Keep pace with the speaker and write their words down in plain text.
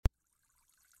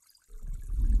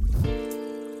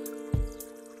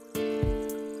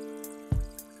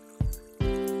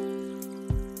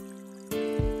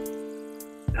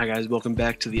Hi guys, welcome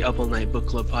back to the Up All Night Book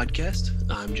Club podcast.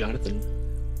 I'm Jonathan.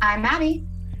 I'm Abby.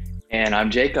 And I'm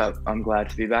Jacob. I'm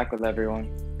glad to be back with everyone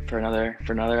for another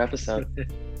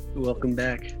episode. Welcome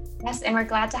back. Yes, and we're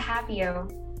glad to have you.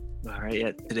 All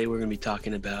right, today we're going to be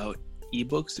talking about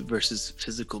eBooks versus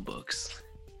physical books.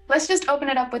 Let's just open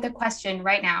it up with a question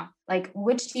right now. Like,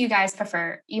 which do you guys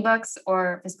prefer, eBooks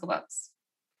or physical books?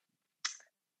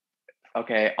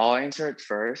 Okay, I'll answer it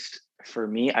first. For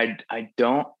me, I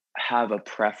don't have a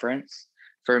preference.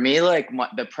 For me,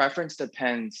 the preference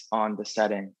depends on the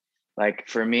setting. Like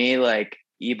for me, like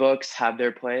ebooks have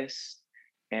their place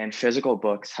and physical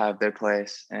books have their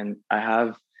place. And I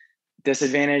have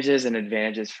disadvantages and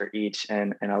advantages for each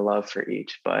and a love for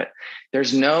each. But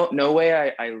there's no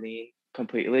way I lean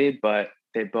completely, but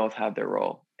they both have their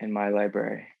role in my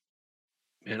library.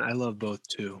 And I love both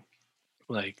too.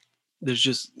 Like there's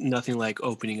just nothing like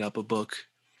opening up a book,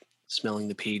 smelling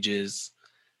the pages,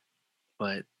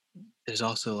 but there's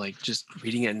also like just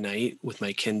reading at night with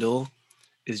my Kindle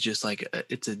is just like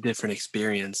it's a different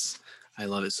experience. I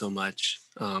love it so much.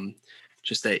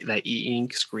 Just that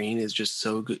e-ink screen is just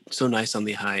so good, so nice on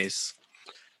the eyes.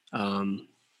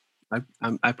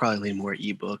 I probably lean more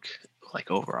ebook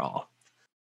like overall.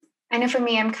 I know for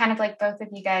me, I'm kind of like both of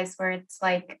you guys where it's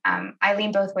like I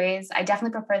lean both ways. I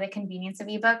definitely prefer the convenience of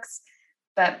ebooks,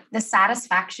 but the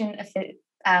satisfaction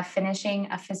of finishing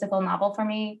a physical novel for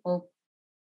me will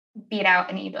beat out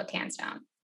an ebook hands down.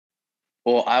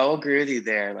 Well, I will agree with you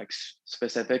there. Like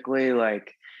specifically,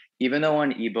 like even though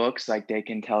on ebooks, like they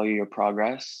can tell you your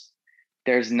progress,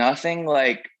 there's nothing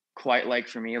like quite like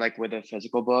for me, like with a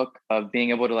physical book of being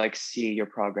able to like see your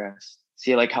progress,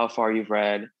 see like how far you've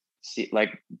read, see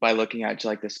like by looking at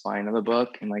like the spine of the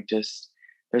book and like just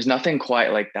there's nothing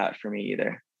quite like that for me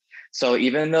either. So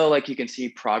even though like you can see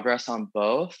progress on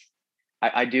both,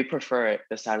 I do prefer it,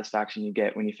 the satisfaction you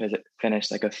get when you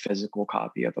finish like a physical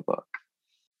copy of a book.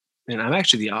 And I'm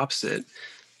actually the opposite.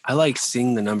 I like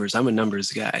seeing the numbers. I'm a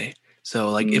numbers guy. So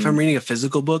like if I'm reading a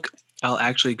physical book, I'll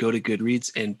actually go to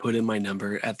Goodreads and put in my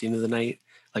number at the end of the night,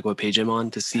 like what page I'm on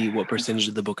to see what percentage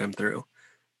of the book I'm through.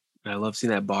 And I love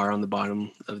seeing that bar on the bottom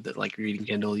of the like reading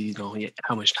Kindle, you know,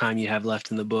 how much time you have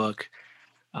left in the book.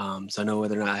 So I know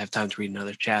whether or not I have time to read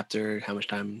another chapter, how much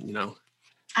time, you know.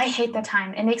 I hate the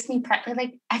time. It makes me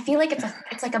like I feel like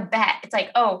it's like a bet. It's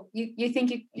like, oh, you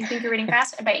think you're reading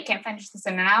fast? I bet you can't finish this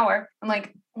in an hour. I'm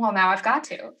like, well, now I've got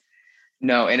to.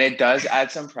 No, and it does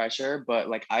add some pressure, but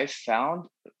like I found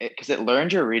it because it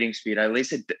learns your reading speed. At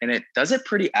least it does it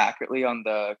pretty accurately on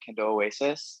the Kindle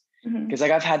Oasis. Because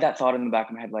like I've had that thought in the back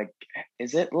of my head, like,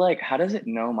 is it like how does it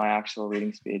know my actual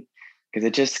reading speed? Because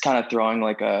it's just kind of throwing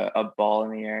like a ball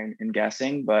in the air and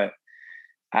guessing, but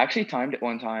I actually timed it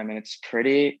one time and it's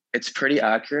pretty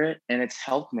accurate and it's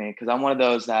helped me because I'm one of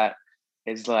those that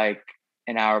is like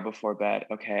an hour before bed.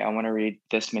 Okay, I want to read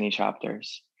this many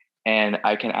chapters and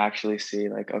I can actually see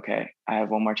like, okay, I have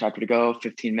one more chapter to go,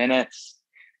 15 minutes.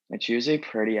 It's usually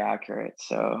pretty accurate.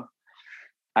 So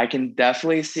I can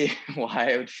definitely see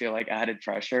why I would feel like added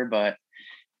pressure, but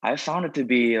I found it to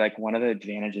be like one of the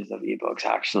advantages of ebooks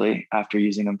actually after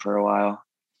using them for a while.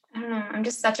 I don't know. I'm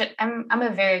just I'm a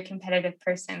very competitive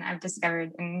person, I've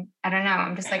discovered. And I don't know.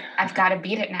 I'm just like, I've got to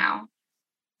beat it now.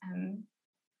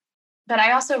 But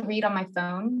I also read on my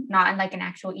phone, not in like an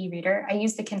actual e-reader. I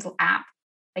use the Kindle app.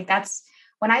 Like that's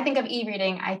when I think of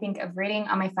e-reading, I think of reading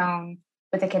on my phone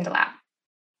with the Kindle app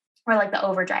or like the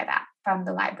Overdrive app from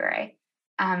the library.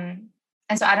 And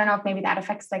so I don't know if maybe that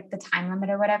affects like the time limit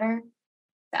or whatever.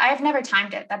 I've never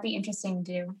timed it. That'd be interesting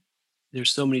to do.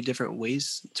 There's so many different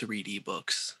ways to read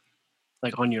ebooks,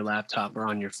 like on your laptop or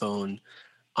on your phone,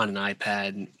 on an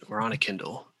iPad or on a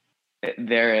Kindle.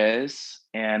 There is.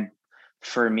 And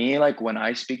for me, like when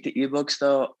I speak to ebooks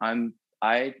though, I'm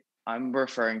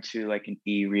referring to like an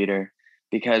e-reader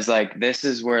because like this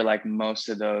is where like most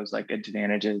of those like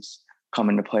advantages come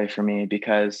into play for me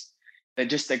because the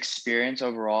just experience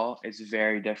overall is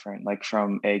very different, like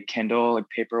from a Kindle, like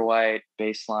Paperwhite,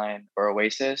 Baseline, or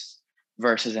Oasis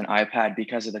versus an iPad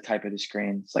because of the type of the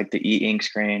screens, like the e-ink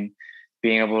screen,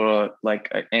 being able to like,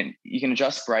 and you can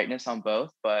adjust brightness on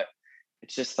both, but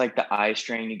it's just like the eye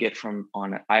strain you get from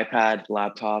on an iPad,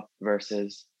 laptop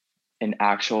versus an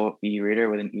actual e-reader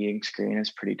with an e-ink screen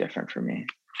is pretty different for me.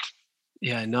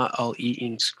 Yeah, not all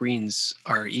e-ink screens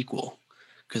are equal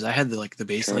because I had the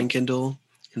Baseline Kindle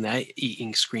and that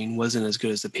e-ink screen wasn't as good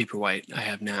as the Paperwhite I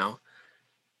have now.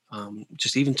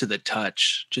 Just even to the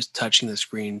touch, just touching the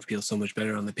screen feels so much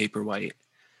better on the Paperwhite.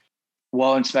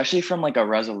 Well, and especially from like a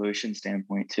resolution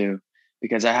standpoint too,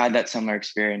 because I had that similar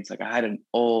experience. Like I had an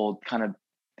old kind of,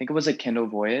 I think it was a Kindle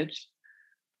Voyage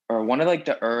or one of like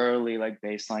the early like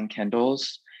Baseline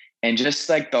Kindles. And just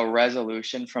like the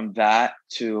resolution from that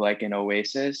to like an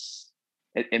Oasis,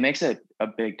 it makes a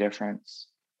big difference.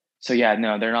 So yeah,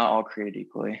 no, they're not all created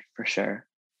equally for sure.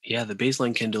 Yeah, the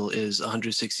baseline Kindle is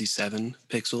 167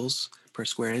 pixels per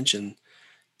square inch, and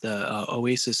the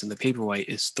Oasis and the Paperwhite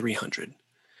is 300.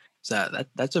 So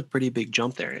that's a pretty big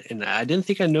jump there, and I didn't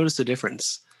think I noticed a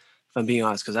difference, if I'm being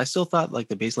honest, because I still thought like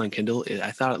the baseline Kindle,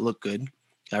 I thought it looked good.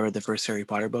 I read the first Harry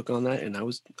Potter book on that, and I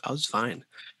was fine.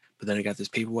 But then I got this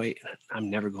Paperwhite, and I'm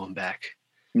never going back.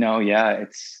 No, yeah,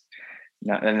 it's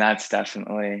no, and that's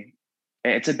definitely,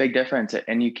 it's a big difference.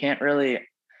 And you can't really,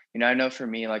 I know for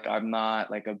me, like I'm not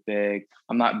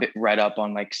read up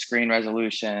on like screen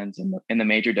resolutions and the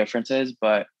major differences,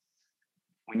 but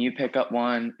when you pick up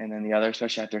one and then the other,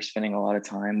 especially after spending a lot of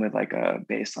time with like a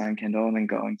baseline Kindle and then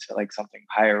going to like something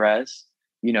higher res,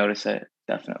 you notice it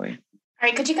definitely. All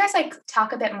right, could you guys like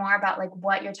talk a bit more about like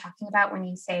what you're talking about when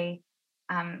you say,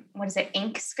 what is it,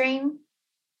 ink screen?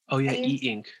 Oh yeah,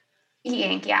 e-ink.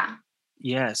 E-ink, yeah.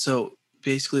 Yeah, so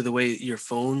basically the way your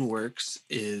phone works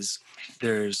is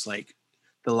there's like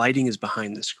the lighting is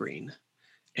behind the screen,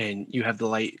 and you have the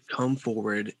light come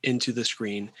forward into the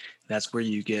screen. That's where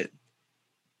you get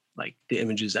like the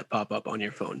images that pop up on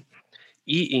your phone.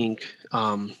 E-ink,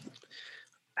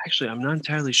 actually, I'm not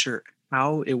entirely sure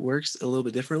how it works a little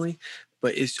bit differently,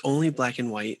 but it's only black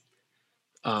and white.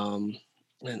 Um,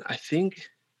 and I think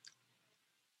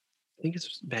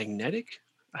it's magnetic.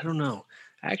 I don't know.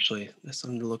 Actually, that's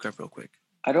something to look up real quick.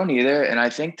 I don't either. And I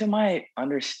think to my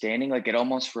understanding, like it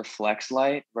almost reflects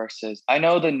light versus I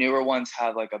know the newer ones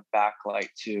have like a backlight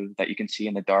too that you can see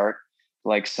in the dark.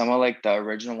 Like some of like the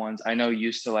original ones I know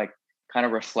used to like kind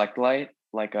of reflect light,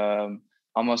 like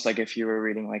almost like if you were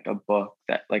reading like a book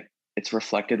that like it's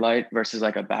reflected light versus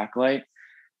like a backlight.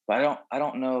 But I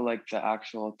don't know like the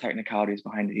actual technicalities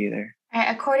behind it either.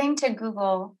 According to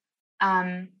Google,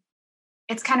 um,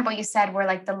 it's kind of what you said, where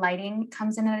like the lighting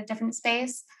comes in at a different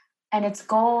space, and its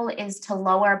goal is to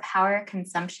lower power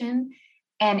consumption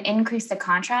and increase the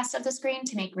contrast of the screen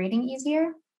to make reading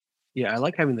easier. Yeah, I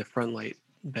like having the front light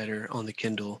better on the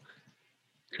Kindle.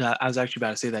 I was actually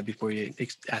about to say that before you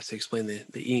asked to explain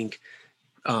the ink.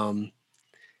 Um,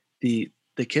 the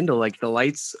Kindle, like the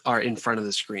lights are in front of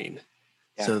the screen,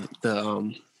 Yeah. so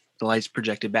the lights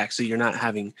projected back, so you're not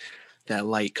having that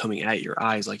light coming at your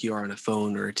eyes like you are on a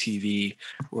phone or a TV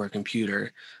or a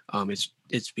computer.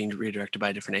 It's being redirected by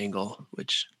a different angle,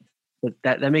 but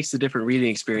that makes a different reading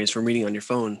experience from reading on your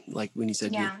phone. Like when you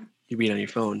said Yeah. you read on your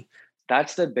phone.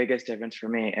 That's the biggest difference for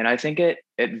me. And I think it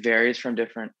varies from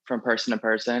person to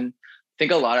person. I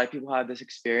think a lot of people have this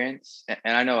experience,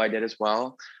 and I know I did as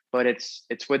well, but it's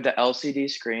with the LCD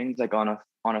screens, like on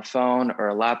a phone or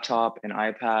a laptop, an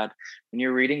iPad. When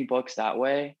you're reading books that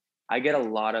way, I get a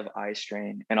lot of eye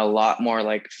strain and a lot more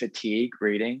like fatigue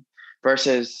reading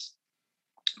versus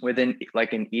within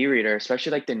like an e-reader,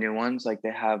 especially like the new ones, like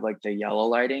they have like the yellow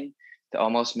lighting to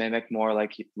almost mimic more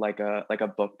like a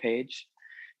book page.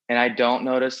 And I don't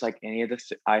notice like any of the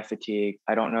eye fatigue.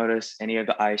 I don't notice any of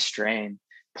the eye strain.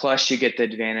 Plus, you get the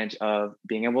advantage of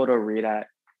being able to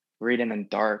read in the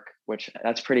dark, which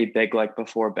that's pretty big, like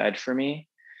before bed for me,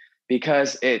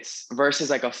 because it's versus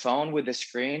like a phone with the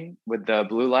screen with the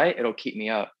blue light, it'll keep me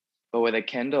up. But with a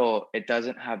Kindle, it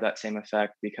doesn't have that same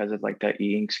effect because of like the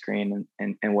e-ink screen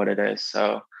and what it is.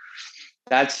 So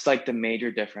that's like the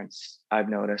major difference I've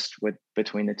noticed with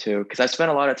between the two, because I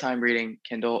spent a lot of time reading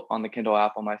Kindle on the Kindle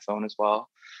app on my phone as well,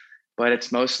 but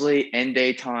it's mostly in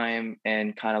daytime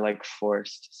and kind of like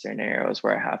forced scenarios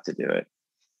where I have to do it.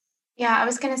 Yeah, I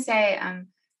was gonna say,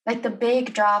 like the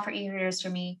big draw for e-readers for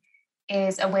me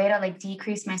is a way to like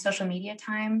decrease my social media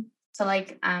time. So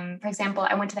like, for example,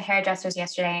 I went to the hairdressers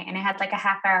yesterday and I had like a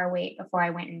half-hour wait before I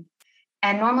went in.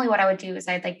 And normally what I would do is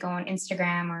I'd like go on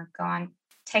Instagram or go on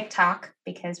TikTok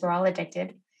because we're all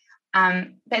addicted.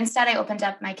 But instead I opened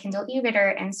up my Kindle e-reader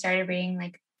and started reading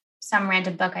like some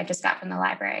random book I just got from the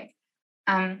library.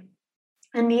 And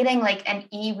needing like an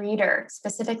e-reader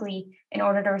specifically in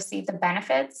order to receive the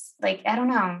benefits, like, I don't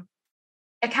know,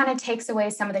 it kind of takes away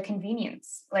some of the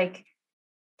convenience. Like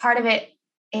part of it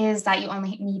is that you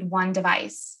only need one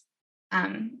device,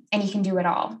 and you can do it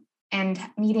all. And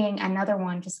needing another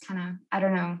one just kind of, I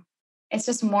don't know, it's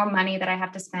just more money that I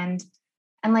have to spend.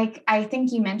 And like, I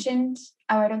think you mentioned,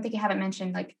 or I don't think you haven't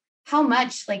mentioned, like how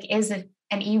much like is an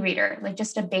e-reader, like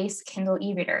just a base Kindle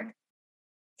e-reader?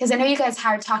 Because I know you guys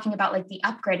are talking about like the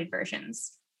upgraded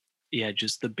versions. Yeah,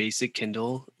 just the basic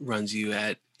Kindle runs you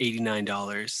at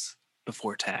 $89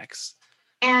 before tax.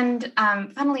 And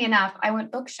funnily enough, I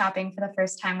went book shopping for the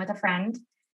first time with a friend.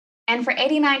 And for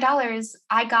 $89,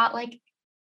 I got like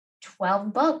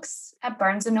 12 books at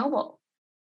Barnes and Noble.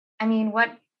 I mean,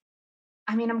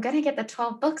 I'm going to get the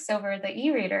 12 books over the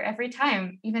e-reader every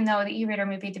time, even though the e-reader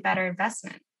may be the better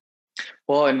investment.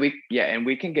 Well, and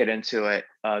we can get into it,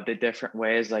 the different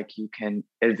ways like you can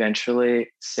eventually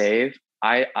save.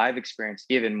 I've experienced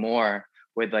even more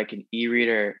with like an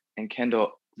e-reader and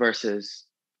Kindle versus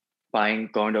going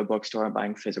to a bookstore and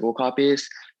buying physical copies.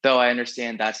 Though I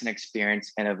understand that's an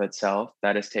experience in of itself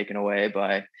that is taken away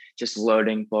by just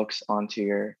loading books onto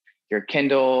your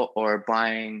Kindle or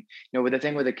buying, with the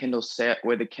thing with the Kindle set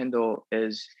with the Kindle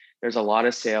is there's a lot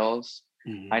of sales.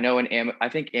 I know I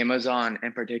think Amazon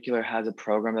in particular has a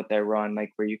program that they run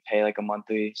like where you pay like a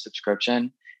monthly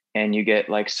subscription and you get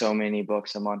like so many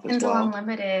books a month as Kindle well.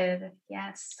 Unlimited,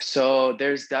 yes. So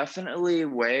there's definitely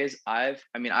ways I've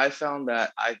found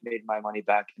that I've made my money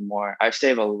back and more. I've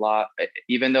saved a lot,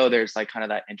 even though there's like kind of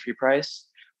that entry price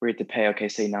where you have to pay, okay,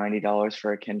 say $90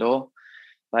 for a Kindle.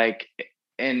 Like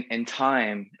in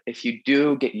time, if you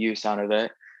do get use out of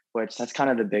it, which that's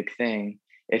kind of the big thing,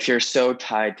 if you're so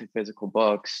tied to physical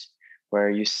books where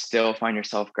you still find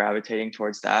yourself gravitating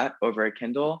towards that over a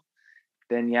Kindle,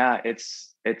 then yeah,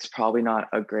 it's probably not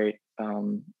a great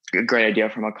idea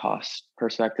from a cost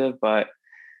perspective. But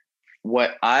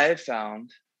what I've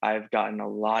found, I've gotten a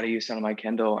lot of use out of my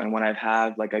Kindle, and when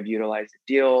I've utilized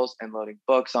the deals and loading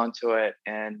books onto it,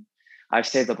 and I've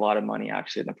saved a lot of money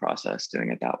actually in the process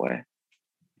doing it that way.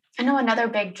 I know another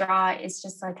big draw is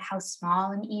just like how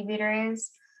small an e-reader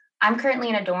is. I'm currently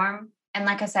in a dorm, and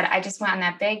like I said, I just went on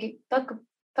that big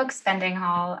book spending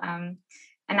haul, and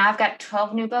now I've got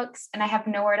 12 new books, and I have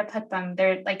nowhere to put them.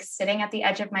 They're like sitting at the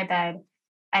edge of my bed.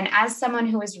 And as someone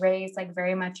who was raised like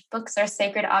very much, books are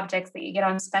sacred objects that you get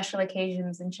on special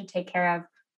occasions and should take care of.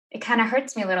 It kind of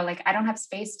hurts me a little. Like I don't have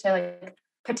space to like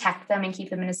protect them and keep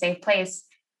them in a safe place.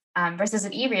 Versus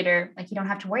an e-reader, like you don't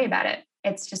have to worry about it.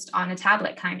 It's just on a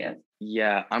tablet, kind of.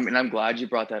 Yeah, I'm glad you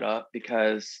brought that up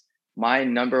because my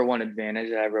number one advantage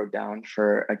that I wrote down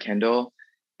for a Kindle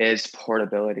is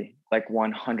portability, like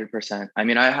 100%. I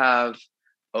mean, I have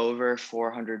over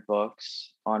 400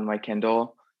 books on my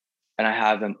Kindle and I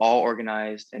have them all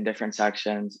organized in different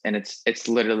sections, and it's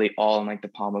literally all in like the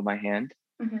palm of my hand.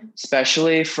 Mm-hmm.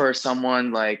 Especially for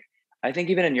someone like, I think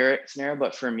even in your scenario,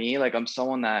 but for me, like I'm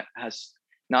someone that has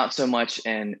not so much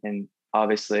in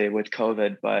obviously with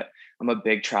COVID, but I'm a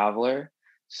big traveler.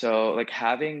 So like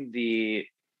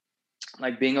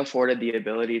being afforded the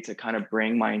ability to kind of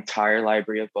bring my entire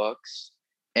library of books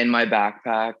in my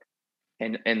backpack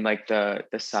and like the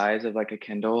size of like a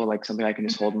Kindle, like something I can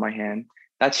just hold in my hand.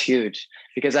 That's huge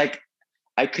because I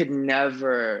could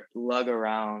never lug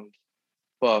around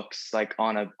books like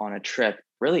on a trip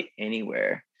really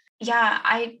anywhere. Yeah,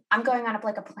 I'm going on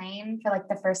like a plane for like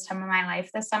the first time in my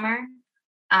life this summer.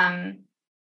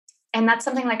 And that's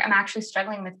something like I'm actually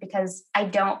struggling with because I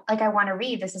want to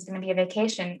read. This is going to be a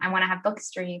vacation. I want to have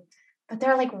books to read, but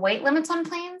there are like weight limits on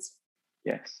planes.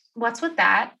 Yes. What's with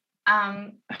that?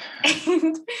 And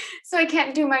so I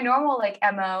can't do my normal like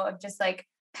MO of just like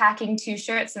packing 2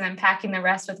 shirts and then packing the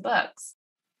rest with books.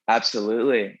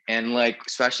 Absolutely. And like,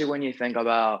 especially when you think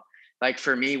about like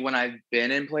for me, when I've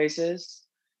been in places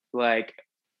like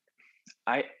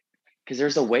because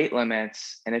there's the weight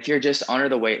limits. And if you're just under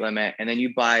the weight limit and then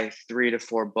you buy 3 to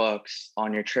 4 books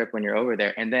on your trip when you're over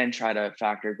there and then try to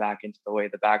factor back into the weight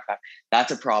of the backpack,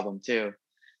 that's a problem too.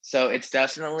 So it's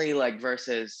definitely like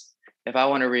versus if I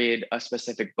want to read a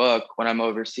specific book when I'm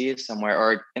overseas somewhere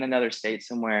or in another state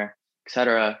somewhere,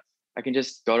 etc., I can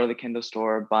just go to the Kindle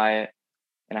store, buy it,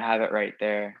 and I have it right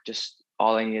there. Just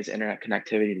all I need is internet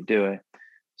connectivity to do it.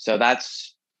 So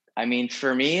that's, I mean,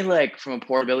 for me, like from a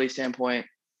portability standpoint,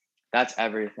 that's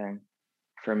everything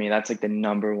for me. That's like the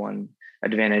number one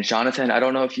advantage. Jonathan, I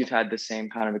don't know if you've had the same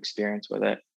kind of experience with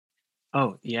it.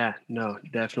 Oh yeah, no,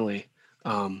 definitely.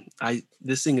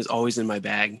 This thing is always in my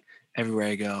bag everywhere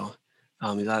I go.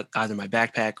 It's either my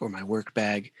backpack or my work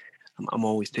bag. I'm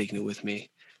always taking it with me.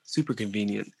 Super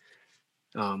convenient.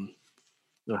 Don't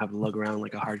have to lug around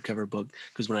like a hardcover book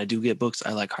because when I do get books,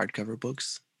 I like hardcover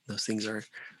books. Those things are,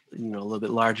 a little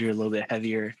bit larger, a little bit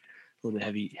heavier, a little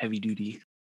bit heavy duty.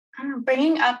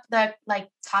 Bringing up the like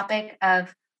topic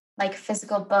of like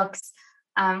physical books,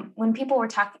 when people were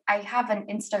talking, I have an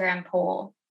Instagram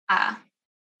poll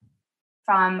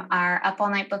from our Up All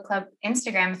Night Book Club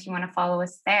Instagram if you want to follow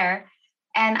us there.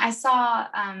 And I saw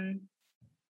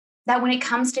that when it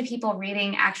comes to people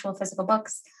reading actual physical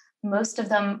books, most of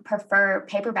them prefer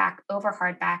paperback over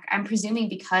hardback. I'm presuming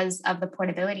because of the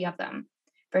portability of them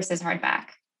versus hardback.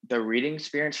 The reading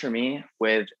experience for me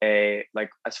with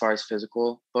as far as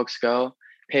physical books go,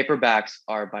 paperbacks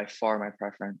are by far my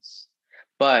preference.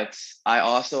 But I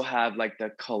also have like the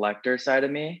collector side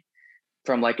of me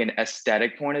from like an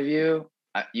aesthetic point of view,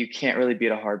 you can't really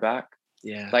beat a hardback.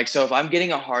 Yeah. Like, so if I'm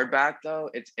getting a hardback though,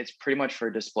 it's pretty much for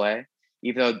display,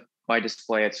 even though my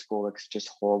display at school looks just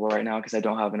horrible right now because I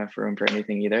don't have enough room for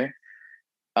anything either.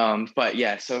 But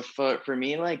yeah, so for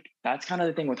me, like that's kind of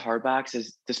the thing with hardbacks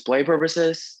is display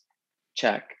purposes,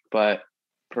 check. But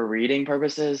for reading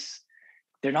purposes,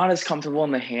 they're not as comfortable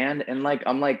in the hand. And like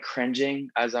I'm like cringing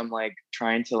as I'm like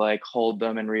trying to like hold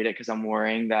them and read it because I'm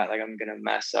worrying that like I'm gonna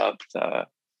mess up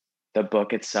the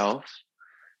book itself.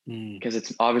 Because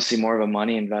it's obviously more of a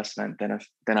money investment than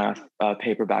a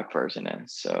paperback version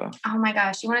is. So oh my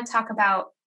gosh, you want to talk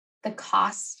about the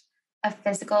cost of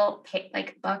physical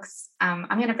like books? I'm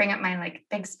gonna bring up my like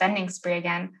big spending spree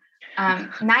again.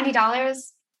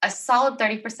 $90, a solid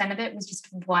 30% of it was just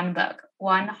one book,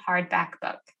 one hardback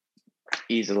book.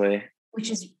 Easily.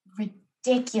 Which is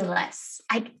ridiculous.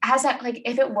 Like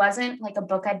if it wasn't like a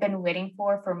book I'd been waiting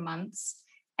for months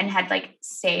and had like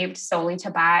saved solely to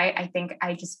buy, I think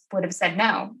I just would have said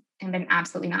no and been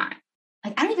absolutely not.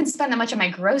 Like I don't even spend that much on my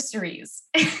groceries.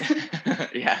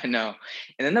 Yeah, I know.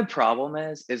 And then the problem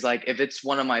is like if it's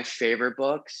one of my favorite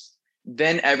books,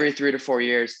 then every 3 to 4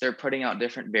 years they're putting out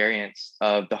different variants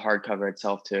of the hardcover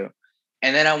itself too.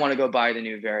 And then I want to go buy the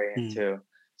new variant too.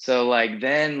 So like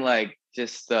then like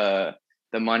just the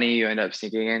money you end up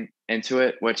sinking into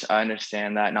it, which I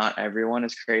understand that not everyone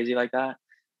is crazy like that.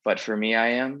 But for me, I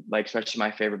am, like, especially my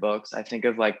favorite books. I think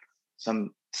of like some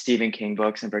Stephen King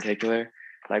books in particular,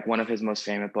 like one of his most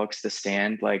famous books, The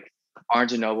Stand. Like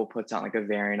Barnes and Noble puts out like a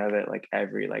variant of it like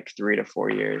every like 3 to 4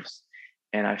 years.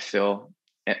 And I feel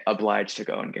obliged to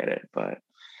go and get it. But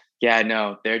yeah,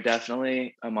 no, they're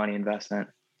definitely a money investment.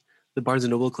 The Barnes &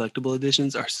 Noble collectible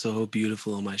editions are so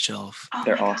beautiful on my shelf. Oh,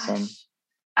 they're awesome. Gosh.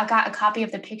 I got a copy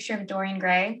of The Picture of Dorian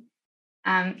Gray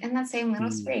in that same little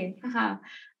spree.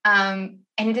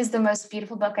 And it is the most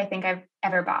beautiful book I think I've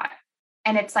ever bought.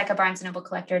 And it's like a Barnes & Noble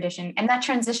collector edition. And that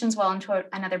transitions well into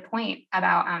another point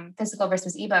about physical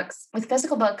versus ebooks. With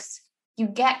physical books, you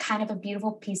get kind of a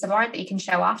beautiful piece of art that you can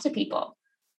show off to people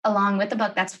along with the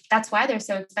book. That's why they're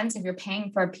so expensive. You're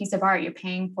paying for a piece of art. You're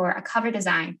paying for a cover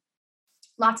design.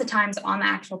 Lots of times on the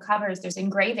actual covers, there's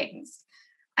engravings.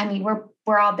 I mean,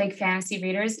 we're all big fantasy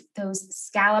readers. Those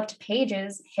scalloped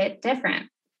pages hit different.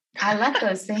 I love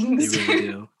those things. They really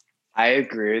do. I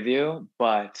agree with you,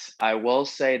 but I will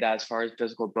say that as far as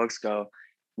physical books go,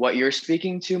 what you're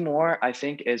speaking to more, I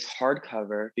think, is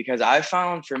hardcover, because I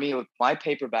found for me with my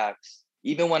paperbacks,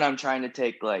 even when I'm trying to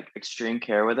take like extreme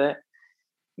care with it,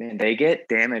 man, they get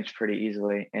damaged pretty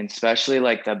easily. And especially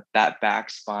like that back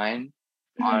spine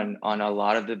on a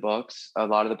lot of the books, a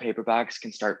lot of the paperbacks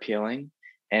can start peeling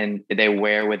and they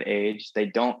wear with age. They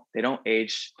don't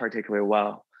age particularly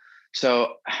well.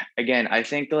 So again, I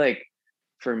think like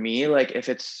for me, like if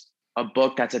it's a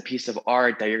book that's a piece of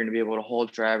art that you're going to be able to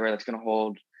hold forever, that's going to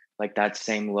hold like that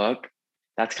same look,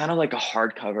 that's kind of like a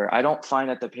hardcover. I don't find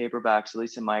that the paperbacks, at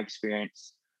least in my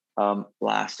experience,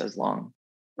 last as long.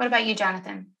 What about you,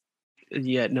 Jonathan?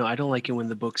 Yeah, no, I don't like it when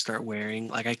the books start wearing.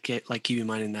 Like I get like keeping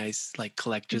mine in nice like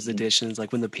collector's editions.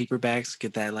 Like when the paperbacks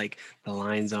get that like the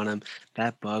lines on them,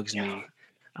 that bugs me.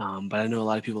 But I know a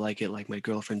lot of people like it. Like my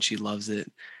girlfriend, she loves it.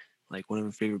 Like one of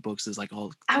her favorite books is like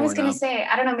all I was torn gonna up. say,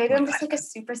 I don't know, maybe Like, I'm just like a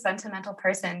super sentimental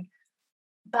person,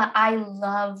 but I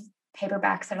love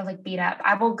paperbacks that are like beat up.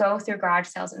 I will go through garage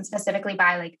sales and specifically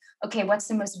buy like, okay, what's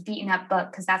the most beaten up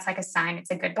book? Because that's like a sign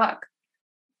it's a good book.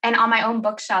 And on my own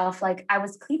bookshelf, like I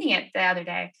was cleaning it the other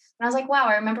day and I was like, wow,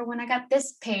 I remember when I got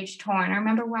this page torn. I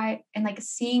remember why, and like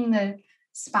seeing the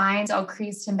spines all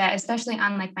creased and bent, especially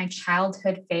on like my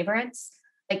childhood favorites,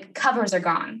 like covers are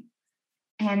gone.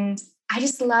 And I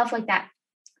just love like that.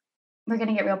 We're going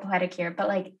to get real poetic here, but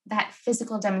like that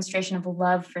physical demonstration of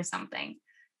love for something.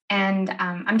 And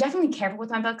I'm definitely careful with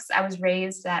my books. I was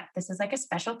raised that this is like a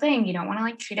special thing. You don't want to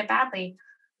like treat it badly.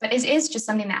 But it is just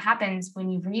something that happens when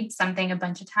you read something a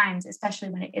bunch of times, especially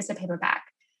when it is a paperback.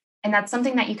 And that's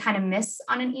something that you kind of miss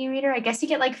on an e-reader. I guess you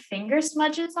get like finger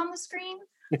smudges on the screen.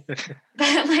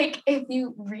 But like if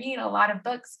you read a lot of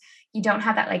books, you don't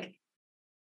have that, like,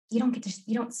 you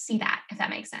don't see that, if that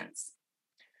makes sense.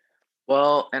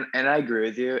 Well, and I agree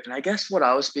with you. And I guess what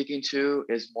I was speaking to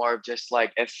is more of just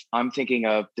like if I'm thinking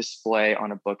of display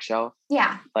on a bookshelf.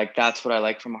 Yeah. Like that's what I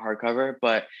like from a hardcover.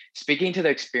 But speaking to the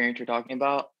experience you're talking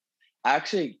about, I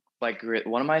actually like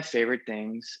one of my favorite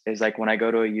things is like when I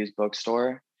go to a used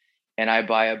bookstore and I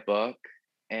buy a book.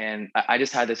 And I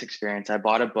just had this experience. I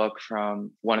bought a book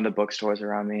from one of the bookstores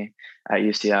around me at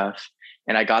UCF.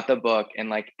 And I got the book, and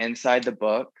like inside the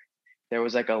book, there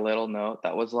was like a little note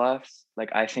that was left. Like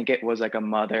I think it was like a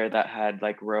mother that had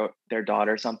like wrote their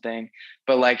daughter something,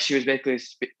 but like she was basically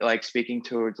like speaking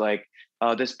towards like,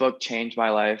 oh, this book changed my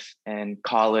life in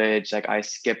college. Like I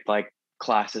skipped like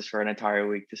classes for an entire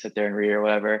week to sit there and read or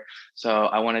whatever. So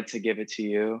I wanted to give it to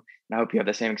you. And I hope you have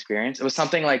the same experience. It was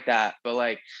something like that. But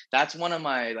like that's one of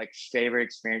my like favorite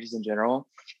experiences in general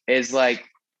is like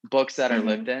books that are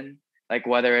lived in. Like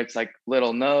whether it's like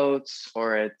little notes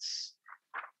or it's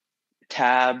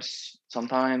tabs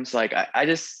sometimes. Like I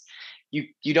just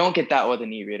you don't get that with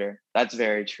an e-reader. That's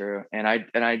very true. And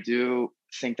I do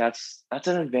think that's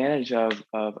an advantage of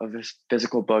this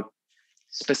physical book,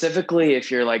 specifically if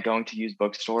you're like going to use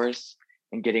bookstores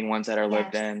and getting ones that are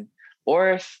lived in,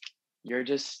 or if you're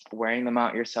just wearing them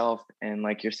out yourself and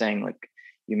like you're saying, like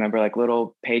you remember like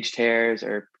little page tears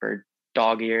or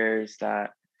dog ears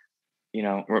that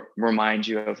remind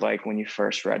you of like when you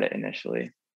first read it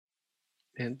initially.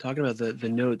 And talking about the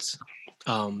notes,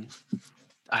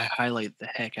 I highlight the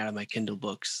heck out of my Kindle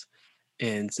books.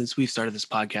 And since we've started this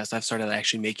podcast, I've started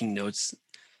actually making notes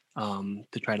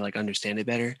to try to like understand it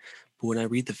better. But when I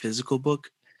read the physical book,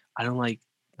 I don't like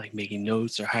making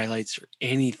notes or highlights or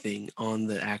anything on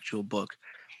the actual book.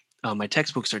 My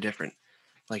textbooks are different.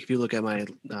 Like if you look at my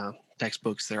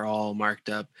textbooks, they're all marked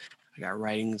up. I got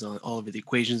writings on all of the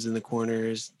equations in the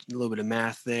corners, a little bit of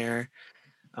math there.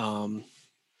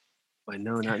 But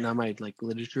no, not my like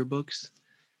literature books.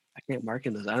 I can't mark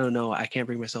in those. I don't know. I can't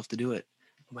bring myself to do it.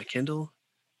 On my Kindle,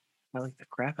 I like the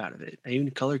crap out of it. I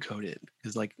even color code it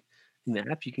because like in the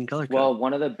app you can color code. Well,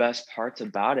 one of the best parts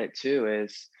about it too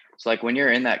is it's like when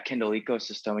you're in that Kindle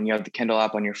ecosystem and you have the Kindle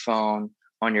app on your phone,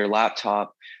 on your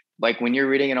laptop, like when you're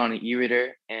reading it on an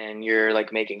e-reader and you're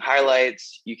like making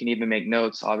highlights, you can even make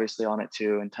notes obviously on it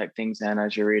too and type things in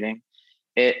as you're reading.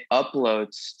 It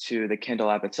uploads to the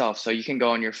Kindle app itself. So you can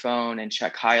go on your phone and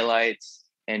check highlights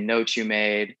and notes you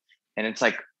made. And it's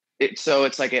like, it's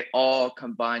like it all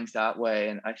combines that way.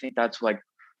 And I think that's like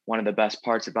one of the best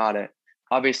parts about it.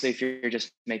 Obviously, if you're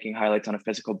just making highlights on a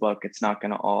physical book, it's not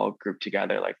going to all group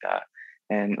together like that.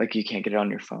 And like you can't get it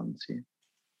on your phone. See?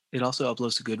 It also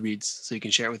uploads to Goodreads, so you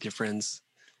can share it with your friends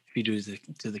if you do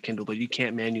to the Kindle, but you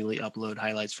can't manually upload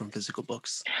highlights from physical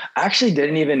books. I actually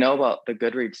didn't even know about the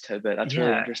Goodreads tidbit. That's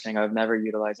really interesting. I've never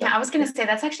utilized that. Yeah, I was going to say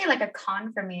that's actually like a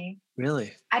con for me.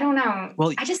 Really? I don't know.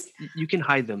 Well, you can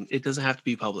hide them. It doesn't have to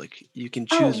be public. You can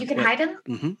choose. Oh, you can hide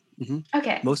them?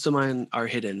 Okay. Most of mine are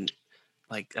hidden.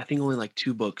 Like I think only like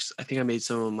 2 books. I think I made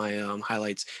some of my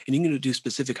highlights, and you can do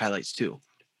specific highlights too.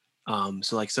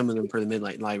 So like some of them for the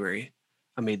Midnight Library,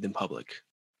 I made them public.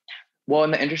 Well,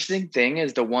 and the interesting thing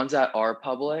is the ones that are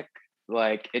public,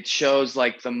 like it shows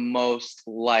like the most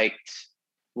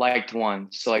liked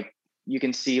ones. So like you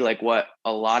can see like what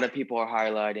a lot of people are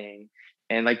highlighting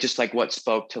and like just like what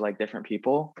spoke to like different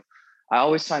people. I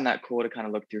always find that cool to kind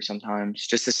of look through sometimes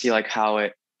just to see like how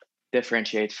it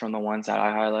differentiates from the ones that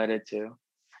I highlighted too.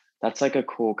 That's like a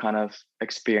cool kind of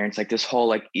experience, like this whole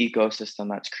like ecosystem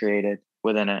that's created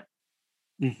within it.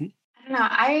 I don't know.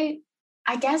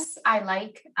 I guess I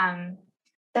like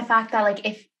the fact that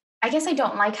like I guess I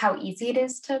don't like how easy it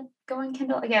is to go on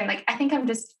Kindle. Again, like I think I'm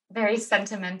just very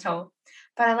sentimental,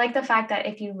 but I like the fact that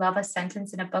if you love a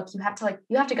sentence in a book, you have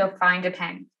to go find a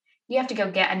pen. You have to go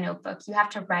get a notebook. You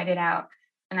have to write it out.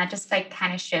 And that just like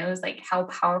kind of shows like how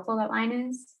powerful that line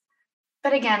is.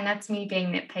 But again, that's me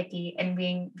being nitpicky and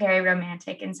being very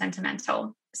romantic and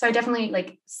sentimental. So I definitely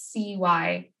like see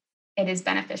why it is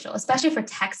beneficial, especially for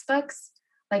textbooks.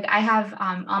 Like I have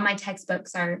all my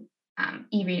textbooks are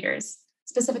e-readers,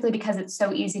 specifically because it's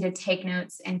so easy to take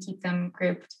notes and keep them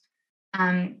grouped.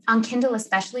 On Kindle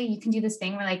especially, you can do this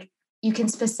thing where like you can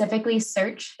specifically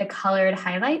search the colored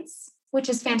highlights, which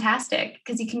is fantastic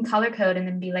because you can color code and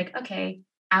then be like, okay,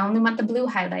 I only want the blue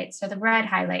highlights or the red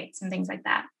highlights and things like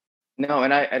that. No,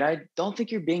 and I don't think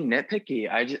you're being nitpicky.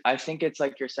 I think it's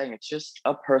like you're saying, it's just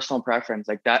a personal preference.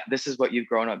 Like that, this is what you've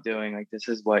grown up doing. Like this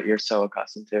is what you're so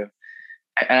accustomed to.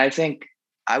 And I think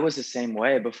I was the same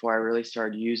way before I really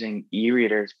started using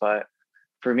e-readers. But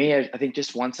for me, I think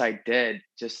just once I did,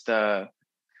 just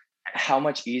how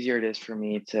much easier it is for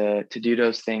me to do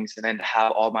those things and then to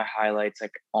have all my highlights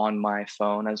like on my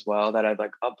phone as well that I've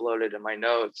like uploaded in my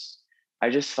notes. I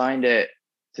just find it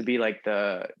to be like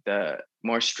the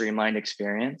more streamlined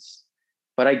experience.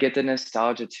 But I get the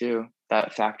nostalgia too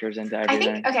that factors into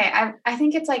everything. I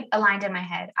think it's like aligned in my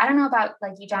head. I don't know about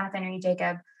like you, Jonathan, or you,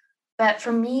 Jacob, but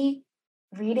for me,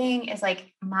 reading is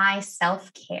like my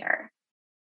self-care.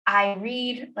 I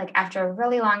read like after a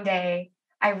really long day.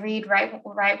 I read right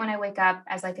when I wake up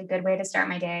as like a good way to start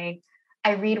my day.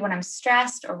 I read when I'm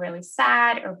stressed or really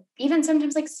sad or even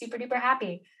sometimes like super duper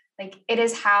happy. Like it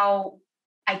is how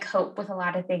I cope with a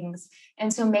lot of things.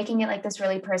 And so making it like this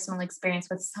really personal experience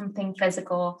with something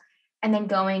physical and then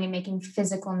going and making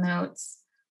physical notes.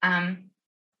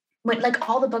 When like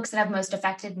all the books that have most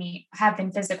affected me have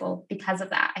been physical because of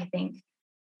that, I think.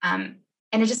 And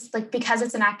it just like, because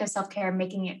it's an act of self-care,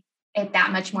 making it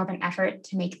that much more of an effort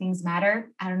to make things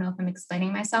matter. I don't know if I'm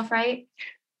explaining myself right.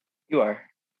 You are.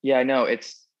 Yeah, I know.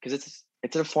 It's because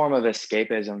it's a form of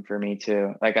escapism for me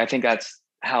too. Like I think that's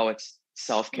how it's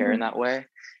self-care in that way,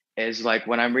 is like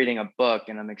when I'm reading a book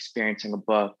and I'm experiencing a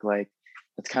book, like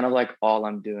it's kind of like all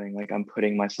I'm doing. Like I'm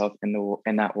putting myself in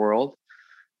that world.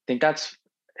 I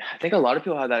think a lot of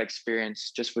people have that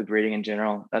experience just with reading in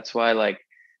general. That's why like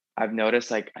I've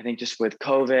noticed, like I think just with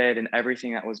COVID and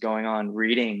everything that was going on,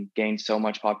 reading gained so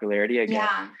much popularity again.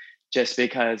 Yeah. Just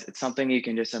because it's something you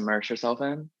can just immerse yourself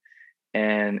in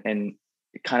and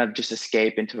kind of just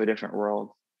escape into a different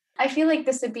world. I feel like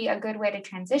this would be a good way to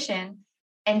transition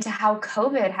into how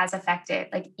COVID has affected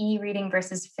like e-reading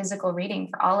versus physical reading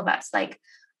for all of us. Like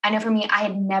I know for me, I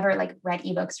had never like read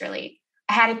ebooks really.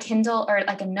 I had a Kindle or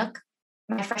like a Nook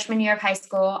my freshman year of high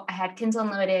school. I had Kindle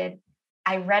Unlimited.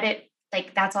 I read it,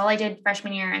 like that's all I did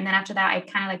freshman year. And then after that, I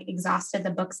kind of like exhausted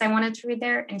the books I wanted to read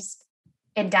there and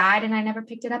it died and I never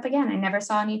picked it up again. I never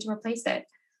saw a need to replace it.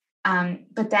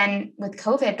 But then with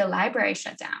COVID, the library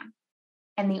shut down.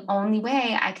 And the only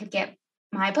way I could get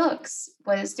my books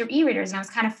was through e-readers. And I was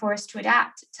kind of forced to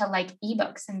adapt to like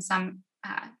ebooks and some,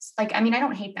 like, I mean, I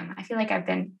don't hate them. I feel like I've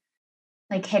been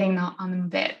like hitting on them a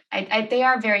bit. They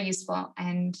are very useful.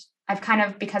 And I've kind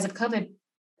of, because of COVID,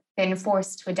 been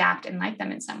forced to adapt and like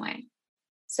them in some way.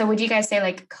 So would you guys say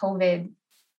like COVID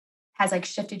has like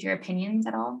shifted your opinions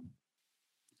at all?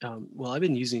 Well, I've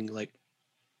been using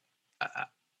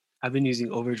I've been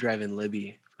using Overdrive and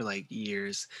Libby for like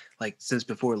years, like since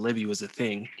before Libby was a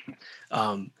thing.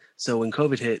 So when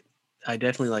COVID hit, I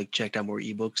definitely like checked out more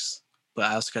ebooks, but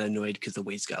I also got annoyed because the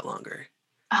waits got longer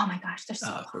Oh my gosh, they're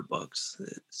so for long. books.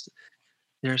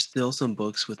 There are still some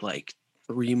books with like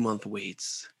 3-month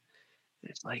waits.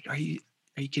 It's like, are you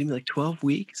kidding me? Like 12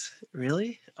 weeks,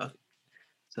 really?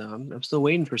 So I'm still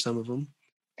waiting for some of them.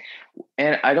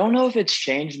 And I don't know if it's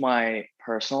changed my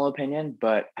personal opinion,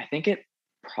 but I think it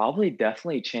probably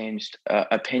definitely changed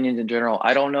opinions in general.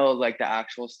 I don't know like the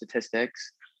actual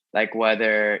statistics, like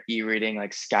whether e-reading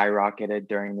like skyrocketed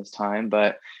during this time,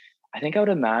 but I think I would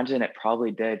imagine it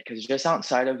probably did, because just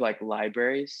outside of like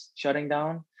libraries shutting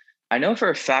down, I know for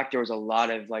a fact there was a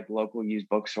lot of like local used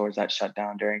bookstores that shut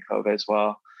down during COVID as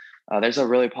well. There's a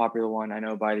really popular one I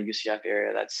know by the UCF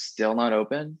area that's still not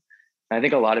open. I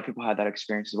think a lot of people had that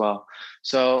experience as well.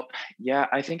 So yeah,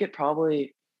 I think it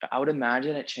probably, I would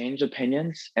imagine it changed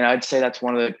opinions. And I'd say that's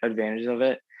one of the advantages of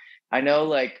it. I know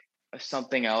like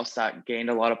something else that gained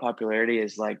a lot of popularity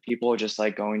is like people just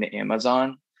like going to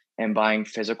Amazon and buying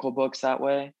physical books that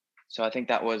way. So I think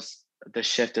that was the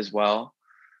shift as well.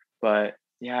 But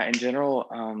yeah, in general,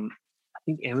 I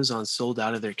think Amazon sold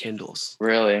out of their Kindles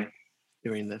really.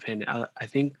 during the pandemic. I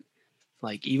think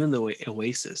like even the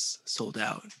Oasis sold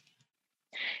out.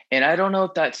 And I don't know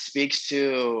if that speaks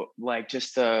to like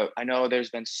just I know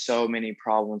there's been so many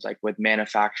problems like with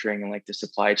manufacturing and like the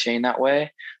supply chain that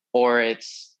way, or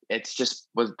it's just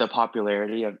with the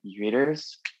popularity of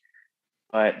e-readers.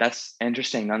 But that's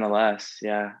interesting nonetheless.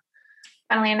 Yeah.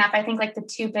 Funnily enough, I think like the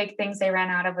two big things they ran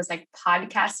out of was like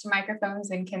podcast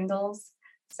microphones and Kindles.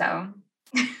 So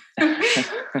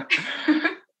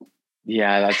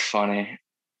Yeah, that's funny.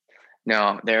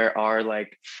 No, there are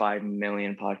like 5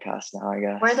 million podcasts now, I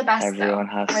guess. We're the best. Everyone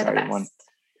though. has We're started one.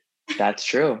 That's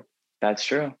true. That's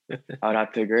true. I would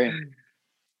have to agree.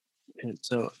 And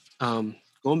so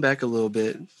going back a little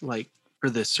bit, like for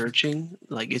the searching,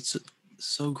 like it's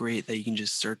so great that you can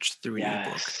just search through an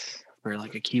ebook for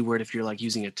like a keyword if you're like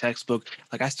using a textbook.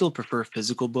 Like I still prefer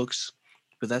physical books,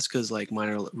 but that's because like mine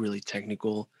are really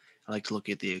technical. I like to look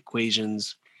at the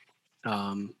equations.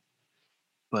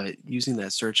 But using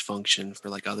that search function for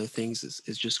like other things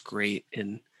is just great.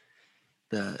 And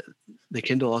the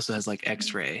Kindle also has like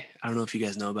X-ray. I don't know if you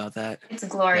guys know about that. It's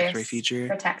glorious. X-ray feature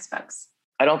for textbooks.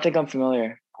 I don't think I'm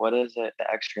familiar. What is it?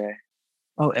 The X-ray?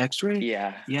 Oh, X-ray?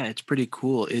 Yeah. Yeah, it's pretty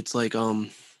cool. It's like so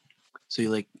you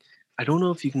like, I don't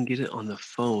know if you can get it on the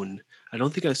phone. I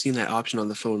don't think I've seen that option on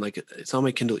the phone. Like it's on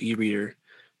my Kindle e-reader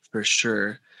for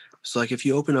sure. So like if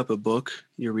you open up a book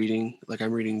you're reading, like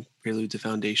I'm reading Prelude to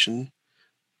Foundation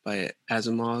by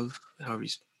Asimov, however you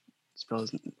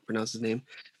pronounce his name.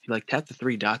 If you like tap the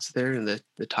 3 dots there in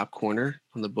the top corner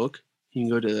on the book, you can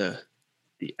go to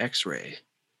the X-ray.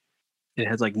 It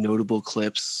has like notable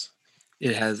clips.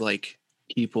 It has like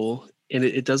people, and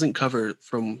it doesn't cover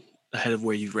from ahead of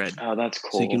where you've read. Oh, that's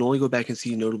So you can cool. only go back and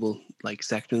see notable like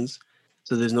sections.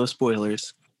 So there's no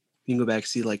spoilers. You can go back,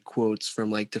 see like quotes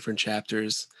from like different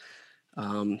chapters.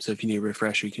 So if you need a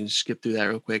refresher, you can skip through that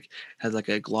real quick. It has like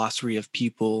a glossary of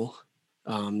people,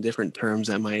 different terms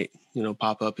that might,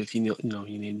 pop up if you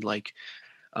need like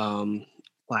um,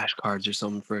 flashcards or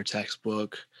something for a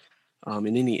textbook, and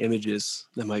any images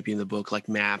that might be in the book, like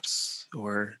maps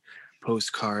or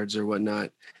postcards or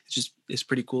whatnot. It's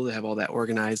pretty cool to have all that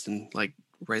organized and like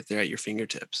right there at your Oh,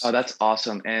 fingertips. that's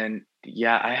awesome. And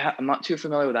yeah, I'm not too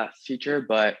familiar with that feature,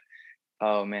 but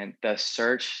oh man, the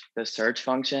search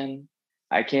function,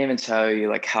 I can't even tell you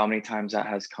like how many times that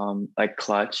has come like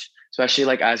clutch, especially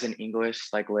like as an English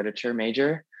like literature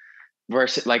major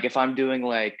versus like if I'm doing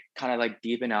like kind of like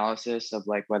deep analysis of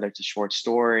like whether it's a short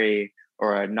story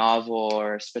or a novel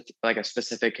or like a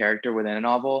specific character within a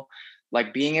novel,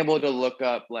 like being able to look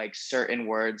up like certain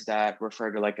words that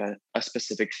refer to like a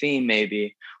specific theme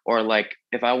maybe, or like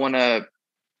if I'm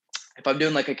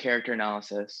doing like a character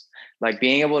analysis, like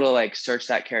being able to like search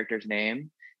that character's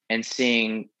name and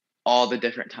seeing all the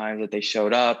different times that they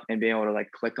showed up and being able to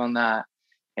like click on that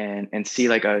and see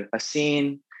like a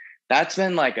scene, that's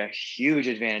been like a huge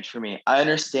advantage for me. I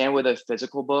understand with a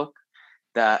physical book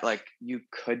that like you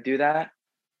could do that,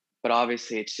 but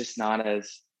obviously it's just not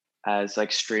as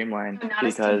like streamlined Not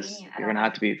as because convenient at you're gonna all.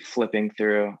 have to be flipping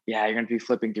through. Yeah, you're gonna be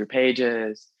flipping through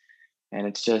pages, and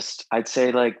it's just, I'd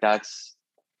say like that's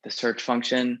the search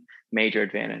function, major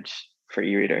advantage for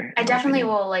e-reader, I in my definitely opinion.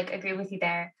 will like agree with you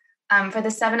there. For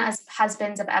the Seven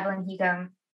Husbands of Evelyn Hugo,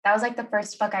 that was like the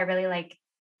first book I really like.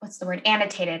 What's the word?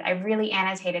 Annotated. I really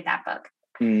annotated that book.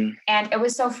 Mm, And it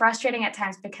was so frustrating at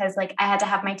times because like I had to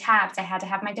have my tabs, I had to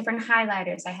have my different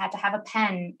highlighters, I had to have a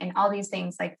pen and all these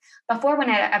things. Like before,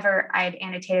 whenever I'd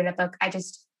annotated a book, I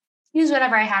just used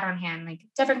whatever I had on hand, like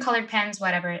different colored pens,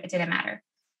 whatever, it didn't matter.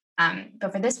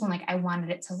 But for this one, like I wanted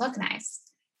it to look nice.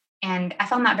 And I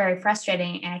found that very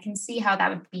frustrating. And I can see how that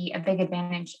would be a big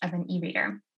advantage of an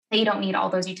e-reader. That you don't need all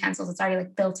those utensils. It's already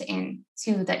like built in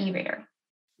to the e-reader.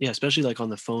 Yeah, especially like on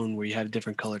the phone where you have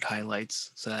different colored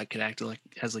highlights, so that could act like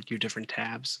has like your different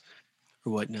tabs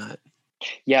or whatnot.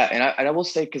 yeah, and I will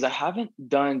say, because I haven't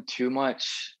done too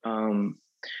much,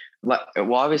 well,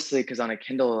 obviously, because on a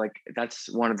Kindle, like that's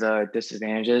one of the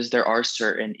disadvantages. There are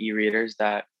certain e-readers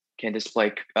that can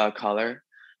display color.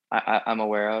 I'm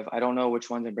aware of. I don't know which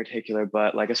ones in particular,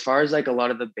 but like as far as like a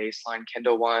lot of the baseline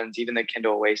Kindle ones, even the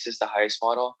Kindle Oasis, the highest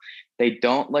model, they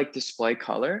don't like display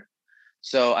color.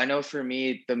 So I know for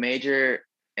me, the major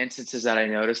instances that I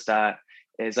noticed that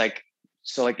is like,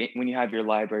 so like when you have your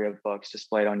library of books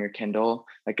displayed on your Kindle,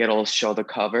 like it'll show the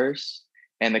covers,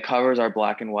 and the covers are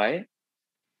black and white.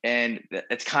 And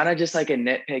it's kind of just like a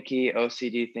nitpicky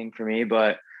OCD thing for me,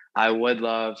 but I would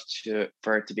love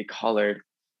for it to be colored.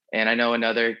 And I know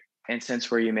another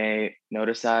instance where you may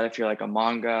notice that if you're like a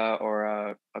manga or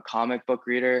a comic book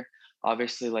reader,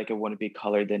 obviously like it wouldn't be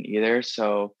colored then either.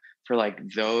 So for like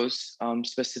those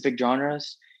specific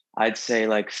genres, I'd say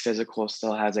like physical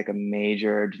still has like a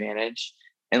major advantage,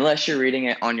 unless you're reading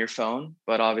it on your phone,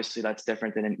 but obviously that's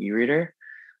different than an e-reader.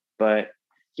 But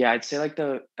yeah, I'd say like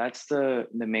that's the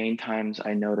main times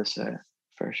I notice it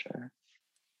for sure.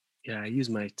 Yeah, I use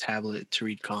my tablet to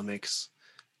read comics.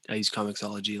 I use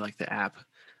Comixology, like the app,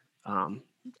 because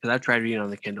I've tried reading on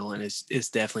the Kindle, and it's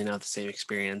definitely not the same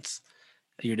experience.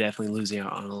 You're definitely losing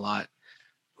out on a lot.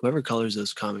 Whoever colors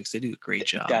those comics, they do a great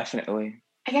job. Definitely.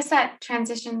 I guess that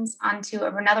transitions onto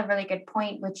another really good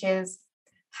point, which is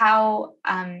how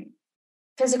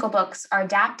physical books are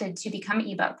adapted to become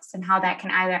ebooks and how that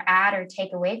can either add or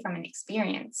take away from an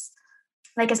experience.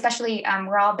 Like, especially,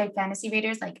 we're all big fantasy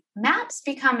readers, like maps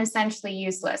become essentially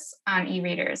useless on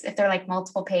e-readers. If they're like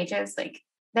multiple pages, like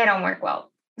they don't work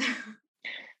well.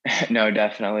 No,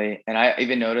 definitely. And I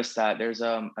even noticed that there's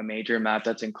a major map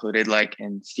that's included like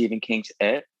in Stephen King's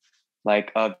It,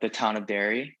 like of the town of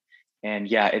Derry. And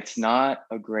yeah, it's not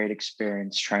a great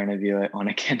experience trying to view it on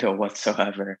a Kindle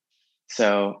whatsoever.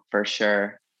 So for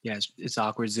sure. Yeah, it's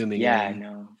awkward zooming Yeah, I in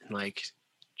know. and like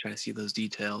trying to see those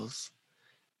details.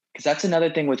 Because that's another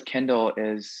thing with Kindle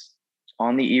is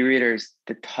on the e-readers,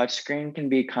 the touchscreen can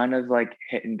be kind of like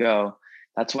hit and go.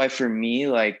 That's why for me,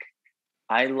 like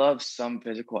I love some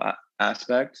physical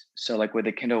aspect. So like with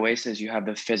the Kindle Oasis, you have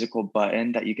the physical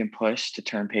button that you can push to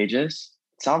turn pages.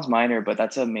 It sounds minor, but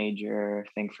that's a major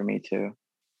thing for me too.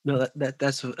 No,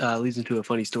 that's leads into a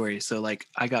funny story. So like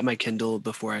I got my Kindle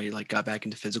before I like got back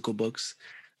into physical books,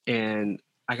 and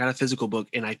I got a physical book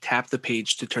and I tapped the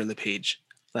page to turn the page,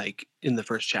 like in the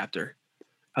first chapter.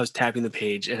 I was tapping the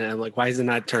page and I'm like, why is it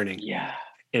not turning? Yeah.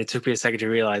 And it took me a second to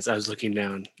realize I was looking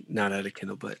down, not at a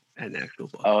Kindle, but at an actual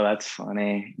book. Oh, that's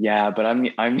funny. Yeah, but I'm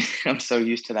I'm so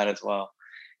used to that as well.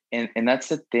 And that's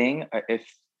the thing. If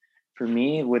for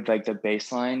me with like the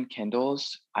baseline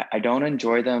Kindles, I don't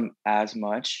enjoy them as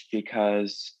much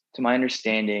because to my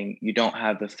understanding, you don't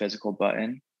have the physical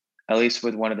button. At least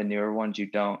with one of the newer ones,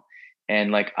 you don't.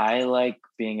 And like I like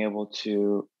being able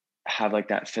to have like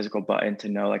that physical button to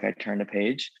know like I turned a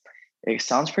page. It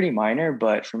sounds pretty minor,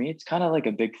 but for me, it's kind of like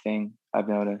a big thing I've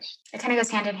noticed. It kind of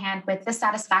goes hand in hand with the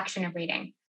satisfaction of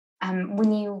reading.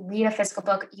 When you read a physical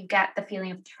book, you get the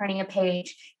feeling of turning a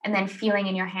page and then feeling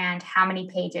in your hand how many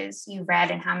pages you read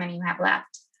and how many you have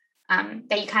left,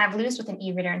 that you kind of lose with an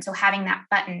e-reader. And so having that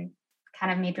button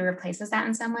kind of maybe replaces that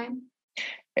in some way.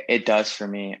 It does for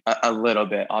me a little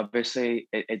bit. Obviously,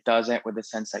 it doesn't with the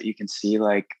sense that you can see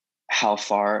like how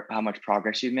much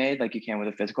progress you've made, like you can with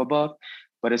a physical book.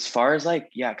 But as far as like,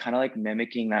 yeah, kind of like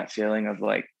mimicking that feeling of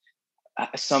like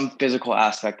some physical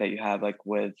aspect that you have like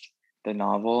with the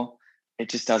novel, it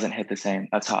just doesn't hit the same.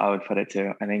 That's how I would put it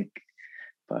too, I think.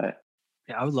 But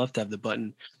Yeah, I would love to have the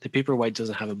button. The Paperwhite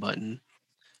doesn't have a button,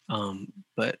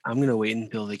 but I'm gonna wait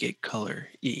until they get color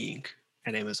e-ink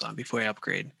at Amazon before I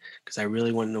upgrade because I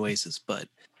really want an Oasis. But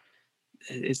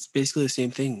it's basically the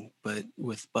same thing, but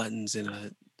with buttons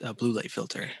and a blue light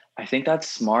filter I think that's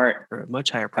smart. for a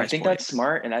much higher I price think point. that's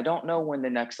smart. And I don't know when the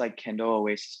next like Kindle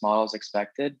Oasis model is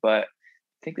expected, but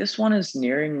I think this one is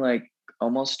nearing like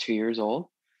almost 2 years old.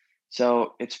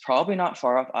 So it's probably not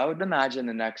far off. I would imagine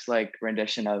the next like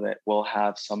rendition of it will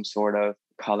have some sort of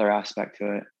color aspect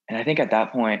to it. And I think at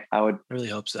that point I would I really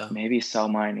hope so. maybe sell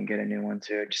mine and get a new one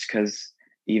too. Just because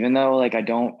even though like I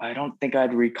don't think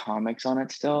I'd read comics on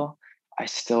it still, I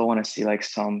still want to see like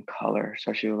some color,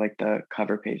 especially with like the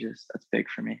cover pages. That's big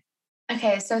for me.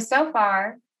 Okay, so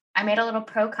far, I made a little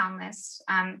pro con list.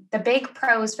 The big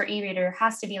pros for e-reader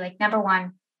has to be like number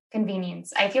one,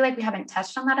 convenience. I feel like we haven't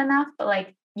touched on that enough, but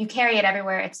like you carry it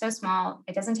everywhere. It's so small.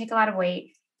 It doesn't take a lot of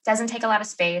weight. Doesn't take a lot of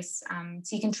space.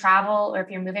 So you can travel, or if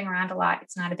you're moving around a lot,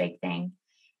 it's not a big thing.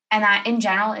 And that in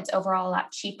general, it's overall a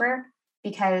lot cheaper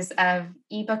because of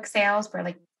ebook sales where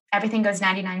like everything goes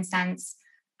 99 cents.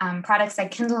 Products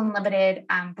like Kindle Unlimited,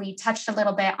 we touched a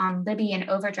little bit on Libby and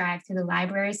Overdrive through the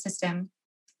library system,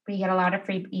 where you get a lot of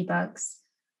free ebooks.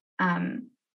 And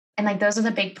like those are the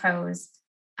big pros.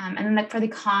 And then like for the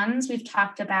cons, we've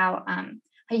talked about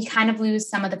how you kind of lose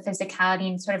some of the physicality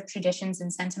and sort of traditions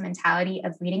and sentimentality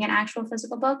of reading an actual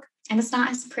physical book. And it's not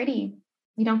as pretty.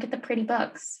 You don't get the pretty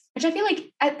books, which I feel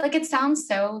like it sounds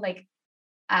so like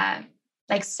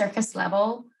surface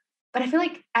level, but I feel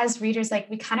like as readers, like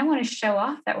we kind of want to show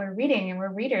off that we're reading and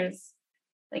we're readers.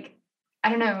 Like, I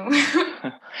don't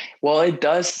know. Well, it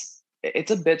does.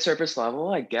 It's a bit surface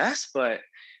level, I guess. But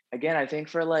again, I think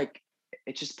for like,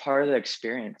 it's just part of the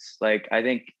experience. Like, I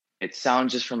think it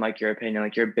sounds just from like your opinion,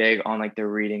 like you're big on like the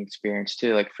reading experience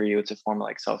too. Like for you, it's a form of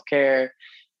like self-care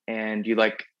and you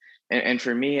like, and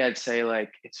for me, I'd say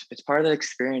like, it's part of the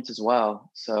experience as well.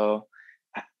 So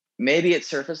maybe it's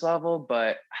surface level,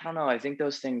 but I don't know. I think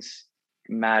those things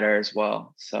matter as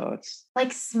well. So it's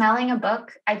Like smelling a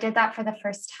book. I did that for the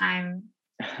first time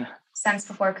since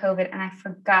before COVID, and I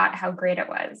forgot how great it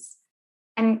was.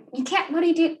 And you can't, what do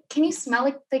you do? Can you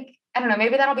smell like I don't know,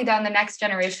 maybe that'll be done the next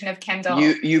generation of Kindle.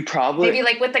 you probably Maybe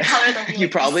like with the color that we you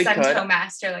probably send could to a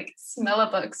master, like smell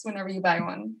of books whenever you buy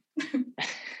one.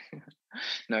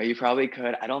 No, you probably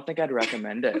could. I don't think I'd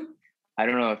recommend it. I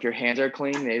don't know if your hands are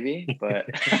clean, maybe, but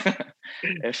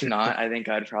if not, I think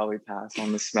I'd probably pass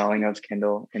on the smelling of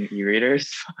Kindle and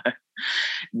e-readers.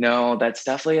 No, that's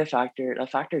definitely a factor. I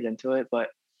factored into it, but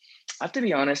I have to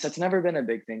be honest, that's never been a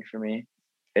big thing for me.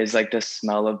 Is like the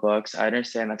smell of books. I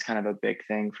understand that's kind of a big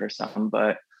thing for some,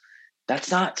 but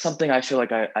that's not something I feel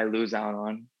like I lose out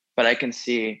on. But I can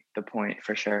see the point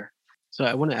for sure. So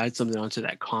I want to add something onto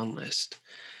that con list.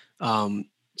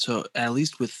 So at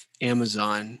least with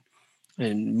Amazon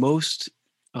and most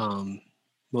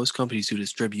companies who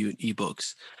distribute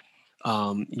ebooks,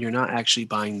 you're not actually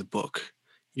buying the book.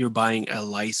 You're buying a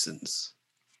license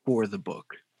for the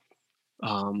book.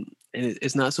 And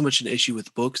it's not so much an issue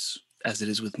with books as it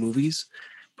is with movies,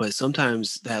 but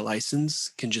sometimes that license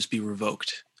can just be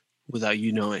revoked without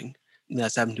you knowing. And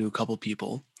that's happened to a couple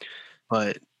people,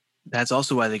 but that's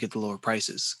also why they get the lower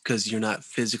prices because you're not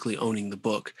physically owning the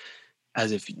book.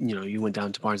 As if you went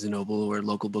down to Barnes and Noble or a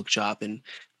local bookshop and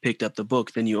picked up the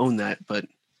book, then you own that. But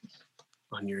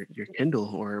on your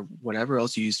Kindle or whatever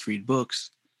else you use to read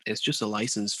books, it's just a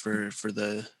license for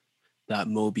the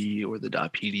 .mobi or the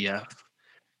 .pdf,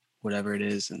 whatever it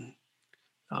is. And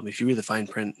if you read the fine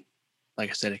print, like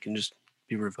I said, it can just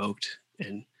be revoked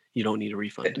and you don't need a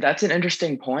refund. That's an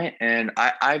interesting point, and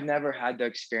I've never had the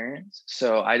experience,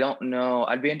 so I don't know.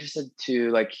 I'd be interested to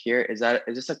like hear, is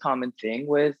this a common thing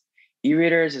with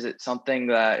e-readers? Is it something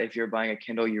that if you're buying a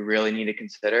Kindle you really need to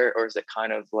consider, or is it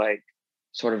kind of like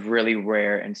sort of really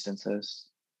rare instances?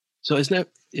 So it's not,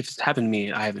 if it's happened to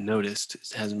me, I haven't noticed.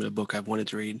 It hasn't been a book I've wanted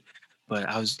to read, but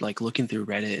I was like looking through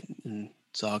Reddit and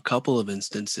saw a couple of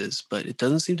instances, but it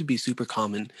doesn't seem to be super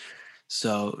common.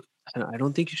 So I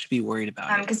don't think you should be worried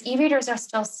about it. Because e-readers are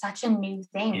still such a new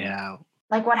thing. Yeah.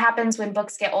 Like what happens when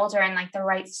books get older and like the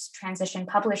rights transition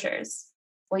publishers?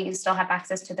 Will you still have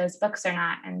access to those books or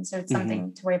not? And so it's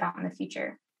something to worry about in the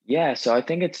future. Yeah, so I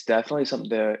think it's definitely something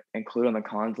to include on the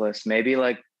cons list. Maybe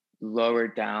like lower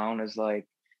down is like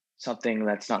something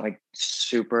that's not like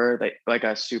super like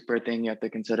a super thing you have to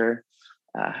consider.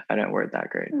 I didn't word that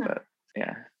great, but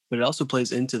yeah. But it also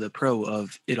plays into the pro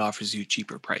of it offers you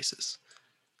cheaper prices.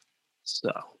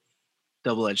 So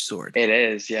double-edged sword. It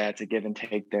is, yeah, it's a give and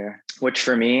take there. Which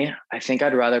for me, I think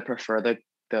I'd rather prefer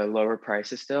the lower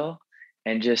prices still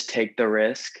and just take the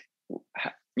risk,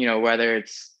 you know, whether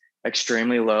it's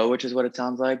extremely low, which is what it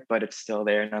sounds like, but it's still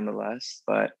there nonetheless.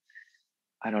 But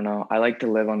I don't know. I like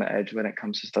to live on the edge when it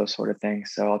comes to those sort of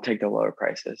things. So I'll take the lower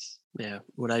prices. Yeah.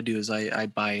 What I do is I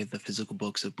buy the physical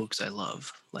books of books I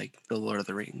love, like The Lord of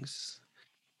the Rings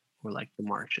or like The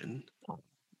Martian,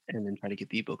 and then try to get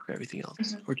the ebook for everything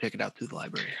else or check it out through the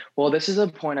library. Well, this is a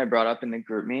point I brought up in the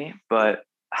group me, but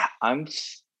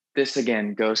this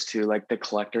again goes to like the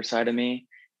collector side of me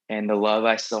and the love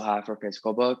I still have for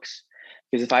physical books.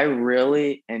 Because if I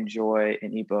really enjoy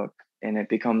an ebook and it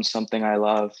becomes something I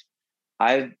love,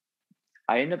 I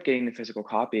end up getting the physical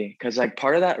copy, because like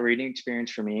part of that reading experience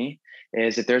for me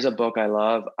is if there's a book I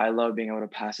love being able to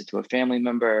pass it to a family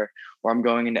member, or I'm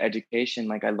going into education.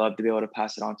 Like I love to be able to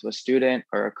pass it on to a student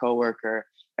or a coworker,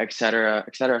 et cetera,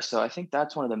 et cetera. So I think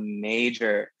that's one of the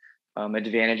major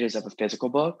advantages of a physical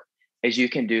book is you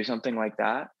can do something like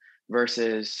that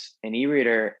versus an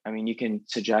e-reader. I mean, you can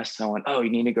suggest someone, oh, you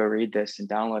need to go read this and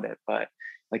download it, but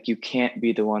like you can't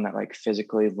be the one that like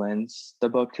physically lends the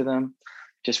book to them,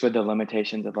 just with the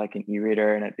limitations of like an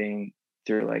e-reader and it being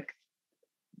through like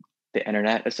the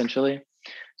internet essentially.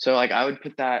 So like I would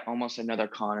put that almost another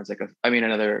con as like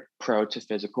another pro to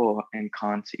physical and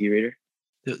con to e-reader.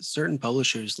 Certain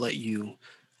publishers let you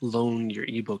loan your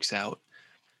ebooks out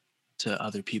to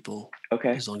other people.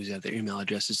 Okay. As long as you have their email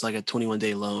address. It's like a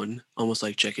 21-day loan, almost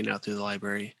like checking it out through the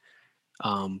library.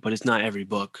 But it's not every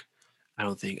book. I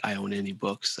don't think I own any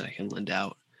books that I can lend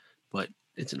out, but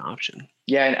it's an option.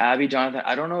 Yeah, and Abby, Jonathan,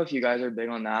 I don't know if you guys are big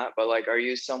on that, but like, are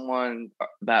you someone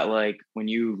that like when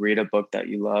you read a book that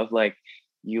you love, like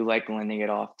you like lending it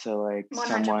off to like 100%.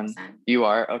 someone? You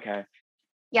are? Okay.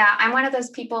 Yeah, I'm one of those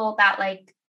people that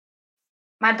like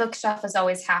my bookshelf is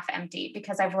always half empty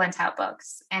because I've lent out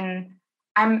books, and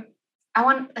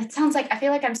it sounds like I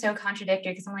feel like I'm so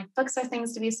contradictory because I'm like books are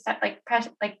things to be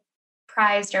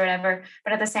prized or whatever,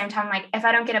 but at the same time, like if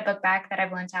I don't get a book back that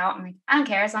I've lent out, I'm like, I don't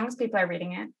care as long as people are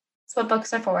reading it. It's what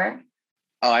books are for.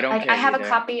 Oh, I don't care. I have a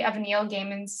copy of Neil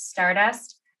Gaiman's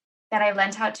Stardust that I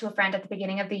lent out to a friend at the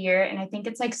beginning of the year, and I think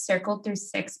it's like circled through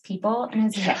 6 people and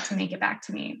has yet to make it back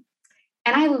to me.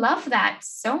 And I love that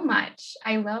so much.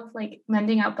 I love like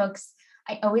lending out books.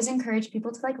 I always encourage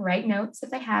people to like write notes if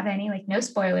they have any, like no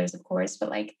spoilers, of course, but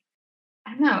like,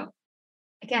 I don't know.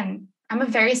 Again, I'm a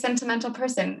very sentimental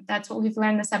person. That's what we've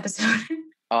learned this episode.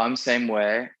 Oh, I'm same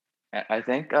way. I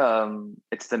think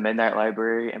it's the Midnight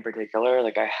Library in particular.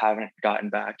 Like I haven't gotten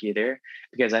back either,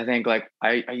 because I think like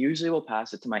I usually will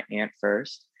pass it to my aunt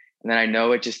first, and then I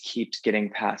know it just keeps getting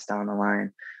passed down the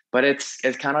line. But it's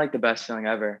kind of like the best feeling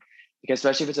ever, because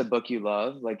especially if it's a book you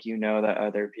love, like you know that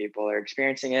other people are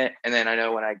experiencing it, and then I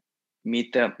know when I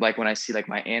meet them, like when I see like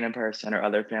my aunt in person or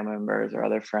other family members or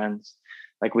other friends,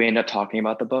 like we end up talking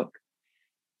about the book.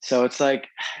 So it's like,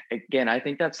 again, I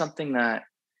think that's something that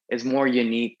is more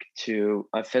unique to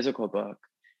a physical book.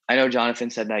 I know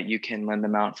Jonathan said that you can lend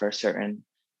them out for a certain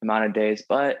amount of days,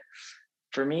 but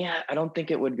for me, I don't think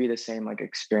it would be the same like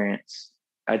experience.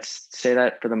 I'd say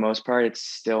that for the most part, it's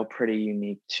still pretty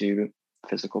unique to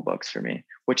physical books for me,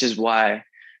 which is why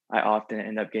I often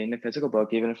end up getting the physical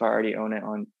book, even if I already own it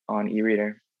on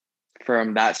e-reader.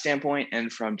 From that standpoint,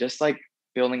 and from just like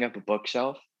building up a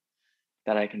bookshelf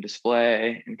that I can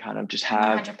display and kind of just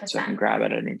have 100%. So I can grab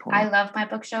it at any point. I love my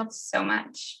bookshelf so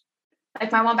much.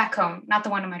 Like my one back home, not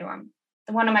the one in my dorm.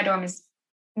 The one in my dorm is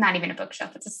not even a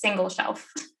bookshelf. It's a single shelf.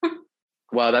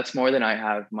 Well, that's more than I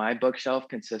have. My bookshelf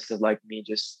consists of like me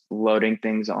just loading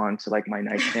things onto like my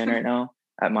nightstand right now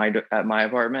at my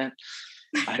apartment.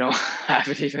 I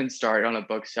haven't even started on a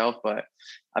bookshelf, but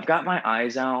I've got my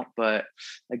eyes out. But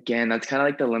again, that's kind of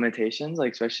like the limitations,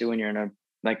 like especially when you're in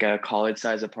a college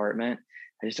size apartment.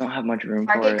 I just don't have much room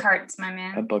Target for carts, my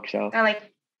man. a bookshelf. They're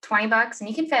like $20 and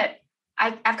you can fit,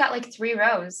 I've got like 3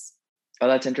 rows. Oh,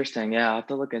 that's interesting. Yeah, I'll have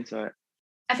to look into it.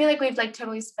 I feel like we've like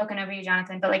totally spoken over you,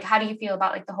 Jonathan, but like, how do you feel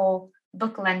about like the whole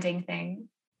book lending thing?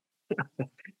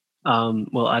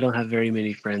 Well, I don't have very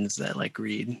many friends that like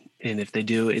read, and if they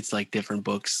do, it's like different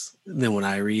books than what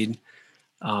I read.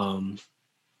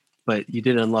 But you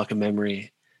did unlock a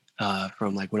memory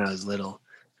from like when I was little.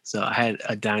 So I had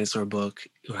a dinosaur book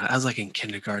when I was like in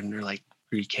kindergarten or like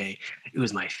pre-K. It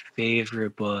was my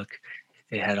favorite book.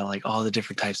 It had like all the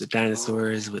different types of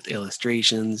dinosaurs with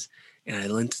illustrations, and I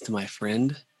lent it to my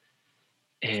friend,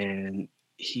 and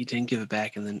he didn't give it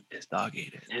back, and then his dog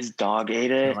ate it. His dog ate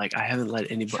So, it. like I haven't let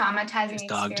anybody. Traumatizing His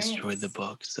dog experience. destroyed the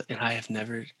book, so, and I have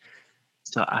never.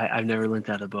 So I've never lent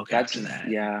out a book after that.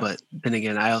 Yeah. But then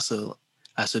again, I also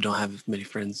don't have many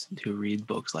friends who read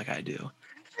books like I do.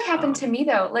 What happened to me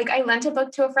though? Like I lent a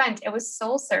book to a friend. It was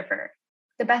Soul Surfer,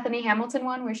 the Bethany Hamilton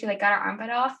one where she like got her arm bit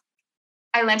off.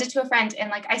 I lent it to a friend, and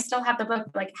like I still have the book,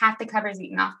 like half the cover's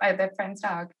eaten off by the friend's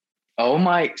dog. Oh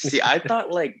my! See, I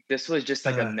thought like this was just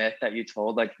like a myth that you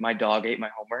told. Like my dog ate my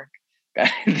homework.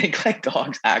 I didn't think like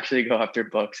dogs actually go after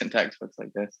books and textbooks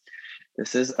like this.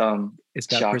 This is It's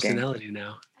got shocking. personality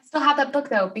now. I still have that book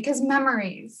though because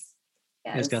memories.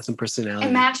 Yes. It's got some personality.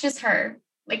 It matches her.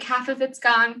 Like half of it's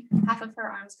gone, half of her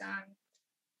arm's gone.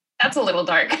 That's a little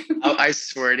dark. Oh, I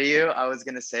swear to you, I was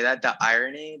gonna say that. The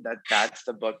irony that's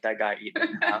the book that got eaten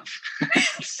in half.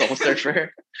 Soul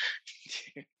Surfer.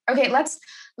 Okay, let's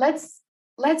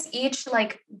each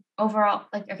like overall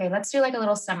like okay, let's do like a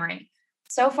little summary.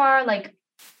 So far, like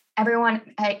everyone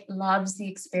loves the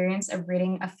experience of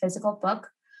reading a physical book,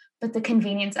 but the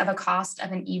convenience of a cost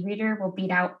of an e-reader will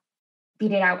beat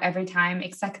it out every time,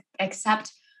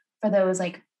 except for those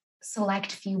like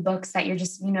select few books that you're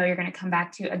just, you're going to come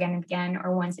back to again and again,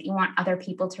 or ones that you want other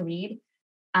people to read.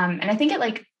 And I think it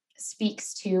like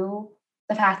speaks to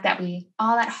the fact that we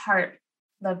all at heart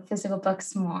love physical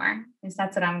books more.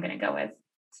 That's what I'm going to go with.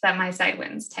 So that my side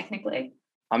wins technically.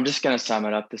 I'm just going to sum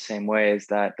it up the same way, is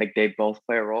that like they both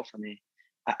play a role for me.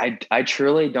 I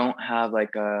truly don't have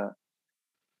like I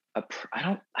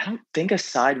don't think a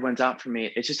side wins out for me.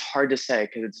 It's just hard to say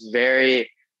because it's very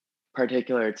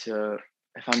particular to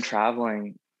if I'm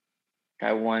traveling,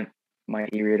 I want my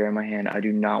e-reader in my hand. I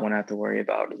do not want to have to worry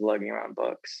about lugging around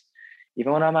books.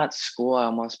 Even when I'm at school, I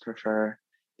almost prefer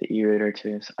the e-reader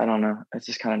too. So I don't know. It's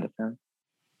just kind of depends.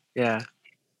 Yeah.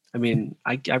 I mean,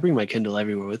 I bring my Kindle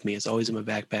everywhere with me. It's always in my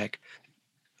backpack.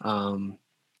 And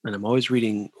I'm always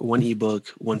reading one ebook,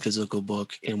 one physical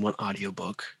book, and one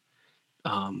audiobook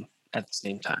at the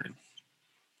same time.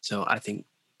 So I think,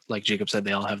 like Jacob said,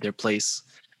 they all have their place.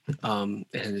 And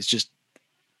it's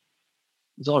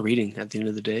all reading at the end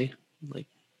of the day. Like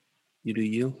you do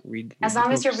you, read as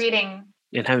long as you're reading.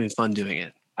 And having fun doing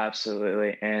it.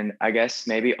 Absolutely. And I guess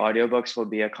maybe audiobooks will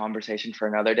be a conversation for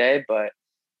another day, but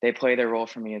they play their role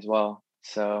for me as well.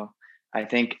 So I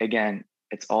think, again,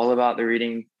 it's all about the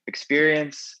reading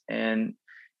experience, and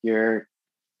you're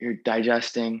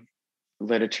digesting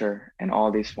literature in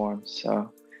all these forms.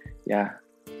 So yeah,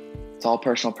 it's all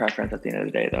personal preference at the end of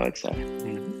the day, though, I'd say.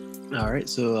 Mm-hmm. All right.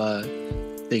 So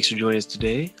thanks for joining us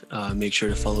today. Make sure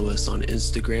to follow us on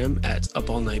Instagram at Up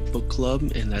All Night Book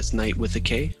Club, and that's night with a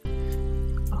K.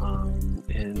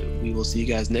 And we will see you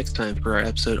guys next time for our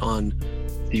episode on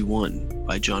The One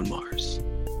by John Mars.